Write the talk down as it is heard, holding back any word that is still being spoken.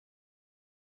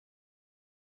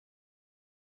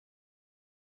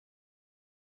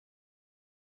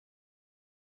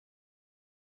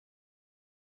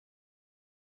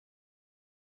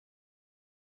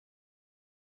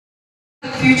The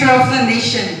future of the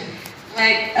nation.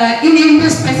 Like in India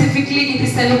specifically, it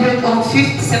is celebrated on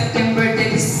 5th September.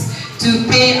 That is to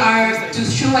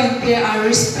show and pay our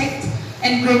respect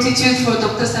and gratitude for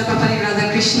Dr. Sarvapalli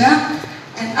Radhakrishna.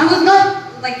 And I would not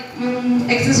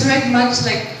exaggerate much.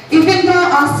 Like even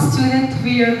though as students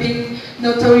we are being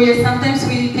notorious, sometimes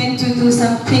we tend to do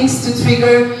some things to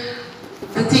trigger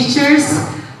the teachers.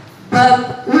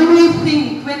 But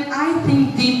when I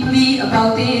think deeply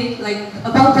about it, like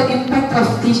about the impact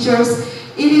of teachers,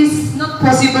 it is not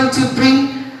possible to put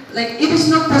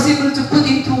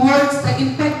into words the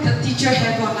impact the teacher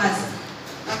have on us.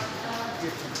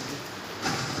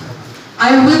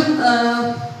 I would,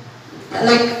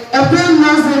 everyone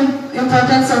knows the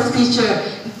importance of teacher.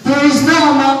 There is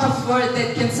no amount of word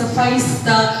that can suffice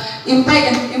the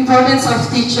impact and importance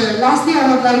of teacher. Lastly, I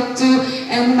would like to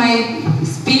end my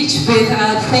speech with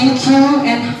a thank you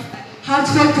and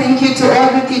heartfelt thank you to all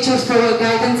the teachers for your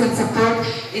guidance and support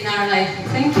in our life.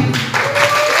 Thank you.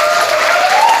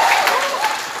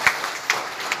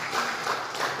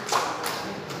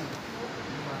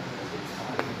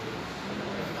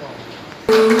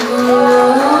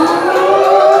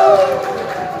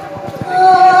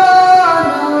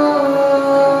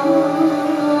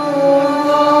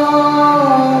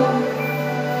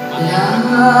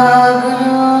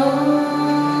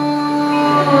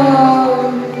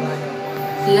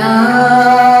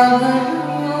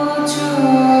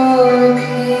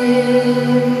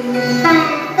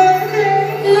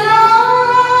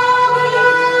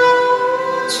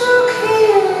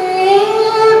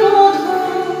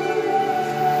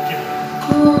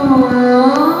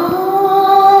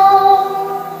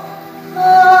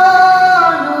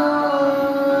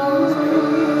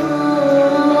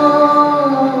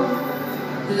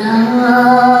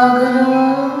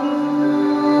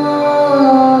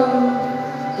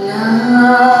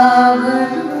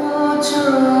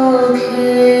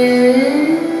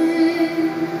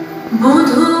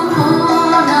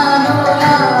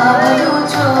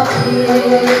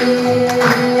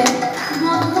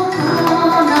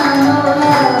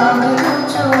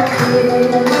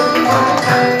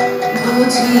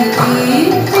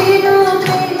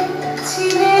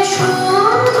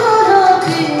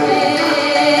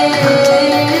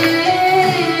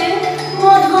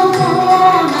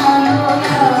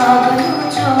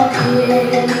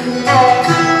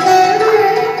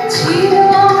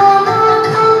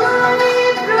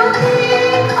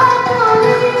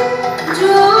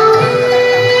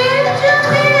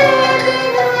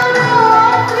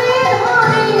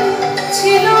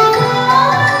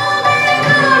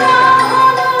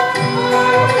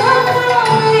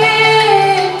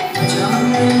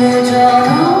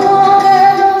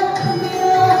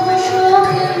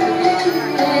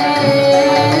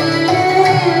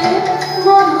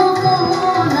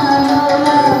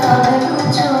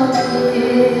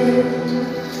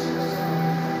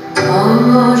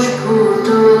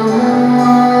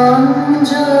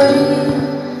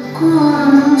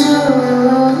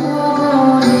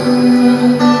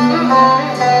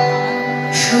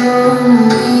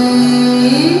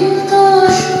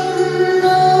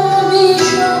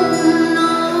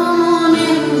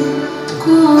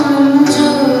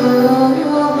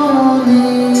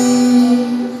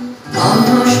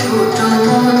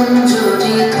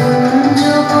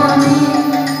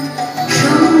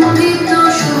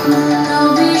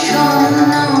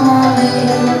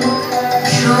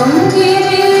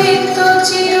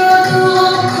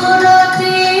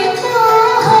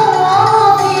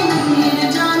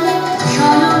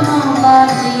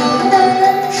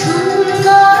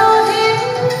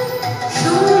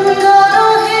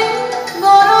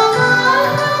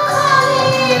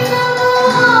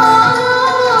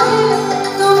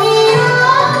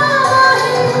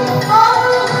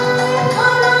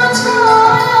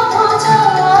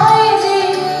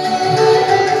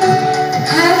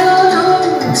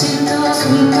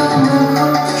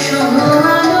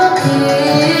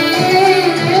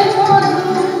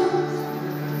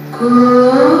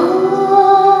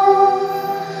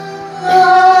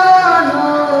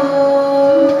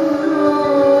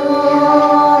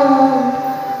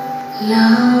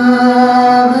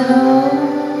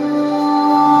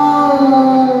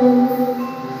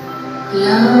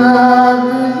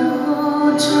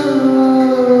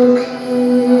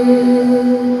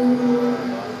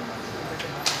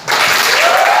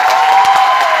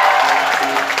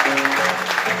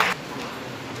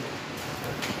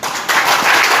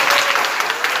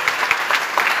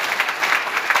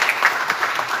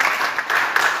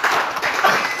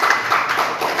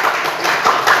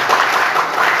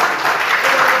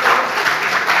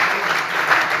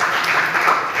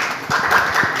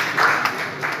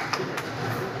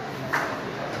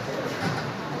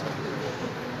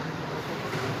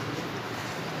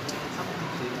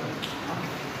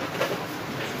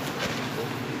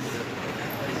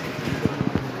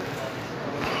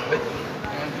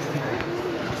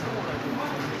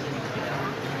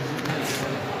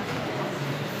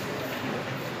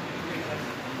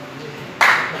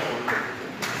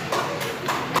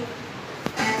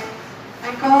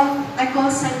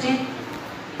 Sanjit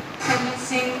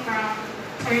Singh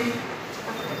from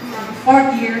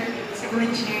fourth year civil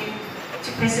engineering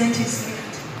to present his gift.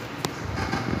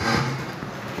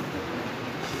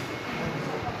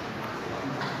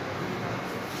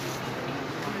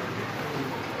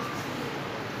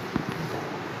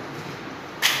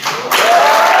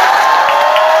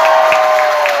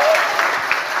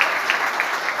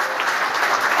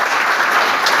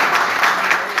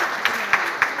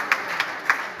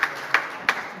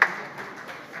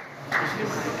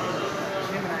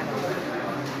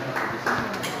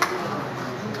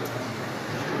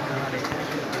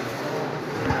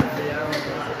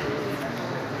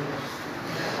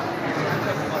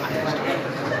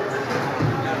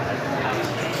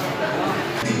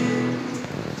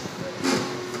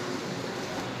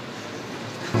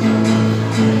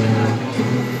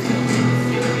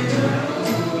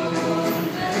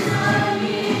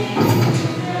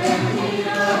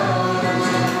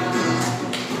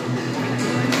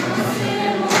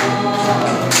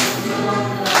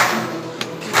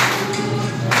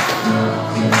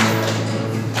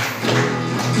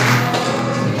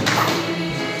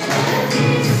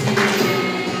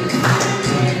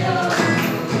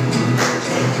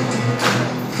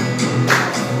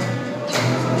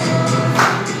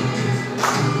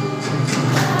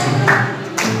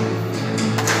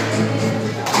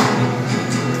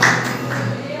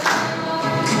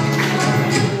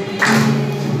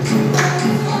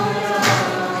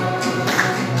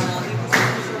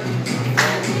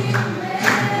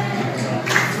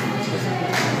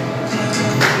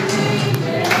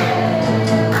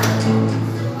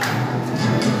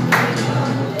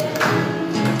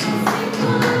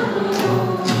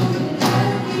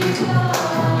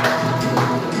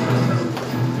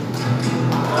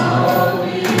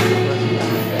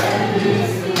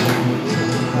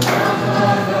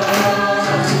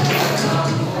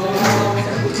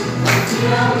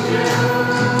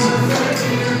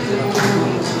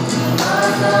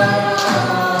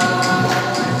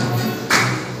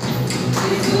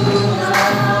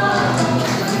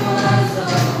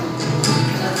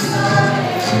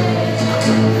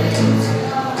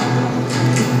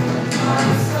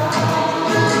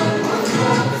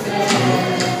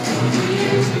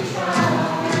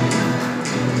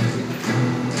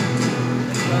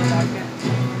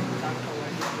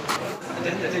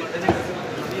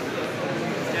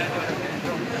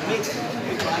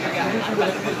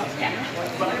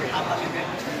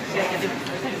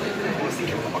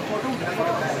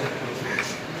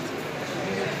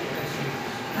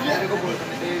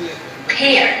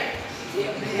 Here.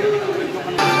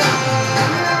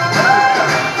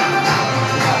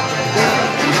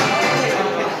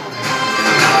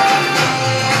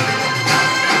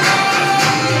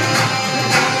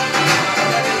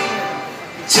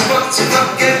 चिपक चिपक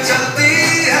के चलती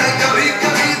है कभी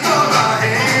कभी तो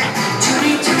राहें,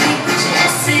 चुरी चुरी कुछ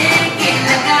ऐसे कि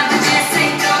लगा जैसे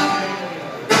कम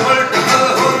डबल डबल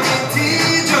होती थी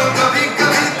जो कभी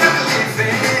कभी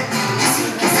तकलीफें, किसी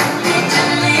किस्म के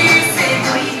चलने से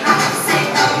कोई हमसे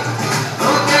कम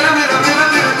ओ तेरा मेरा मेरा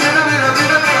मेरा मेरा मेरा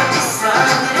मेरा मेरा किस्सा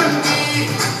रंगी,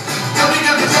 कभी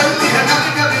कभी चलती है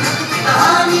कभी कभी रुकती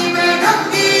कहानी में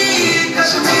ढंगी,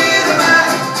 कश्मीर में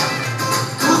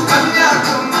तू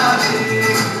कन्याकुमारी,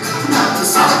 ना तो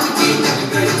साउथ की लग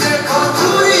गई देखो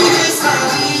पूरी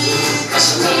सारी,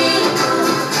 कश्मीर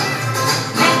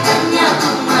मैं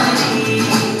कन्याकुमारी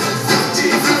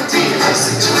 50-50 है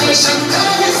सिचुएशन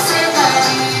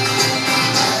हिस्सेदारी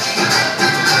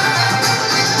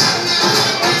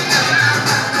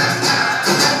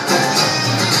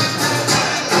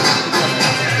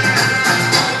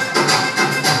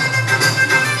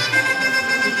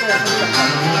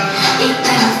एक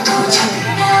तरफ तो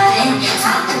झगड़ा है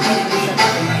साथ फिर भी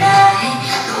तगड़ा है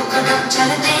दो कदम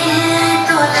चलते हैं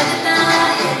तो लगता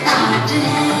है ताज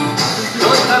है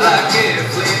दो तरह के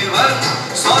फ्लेवर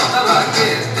 100 तरह के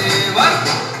तेवर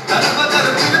दर बदर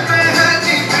मिलते हैं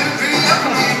जी फिर भी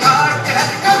अपनी ठाट है,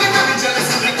 कभी कभी चले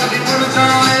सीधे कभी मुड़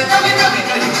जाए, कभी कभी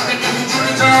कहीं से कहीं जुड़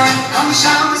जाए, हम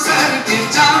शाम शहर के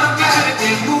चार पैर के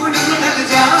मूड बदल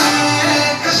जाए,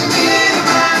 कश्मीर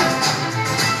में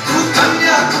तू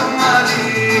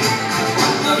कन्याकुमारी,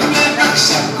 उत्तर में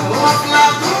दक्षिण को अपना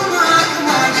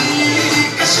आसमानी,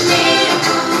 कश्मीर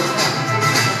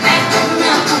मैं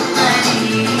कन्याकुमारी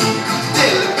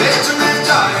दिल बेचने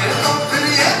जाए तो फिर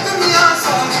ये दुनिया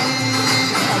सारी,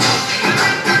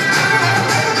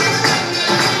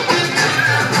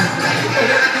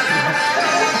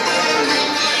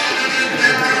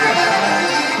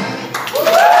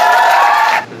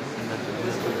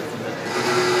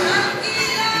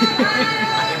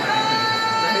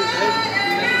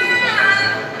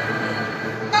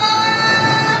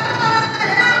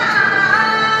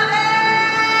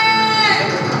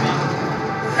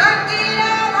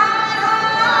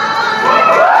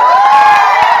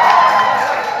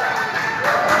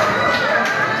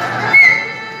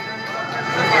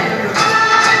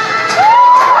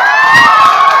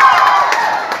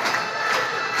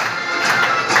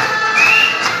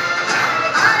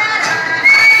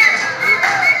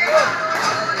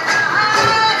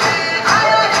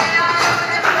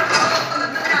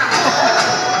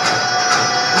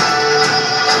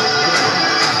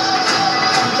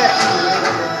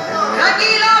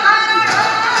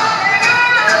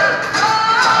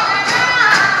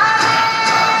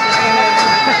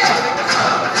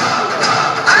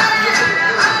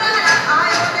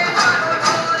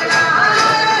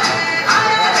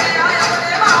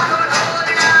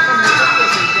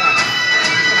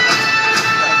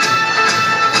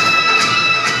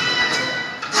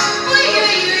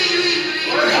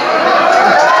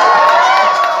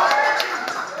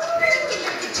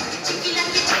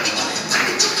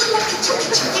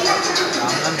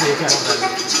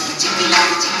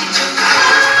 like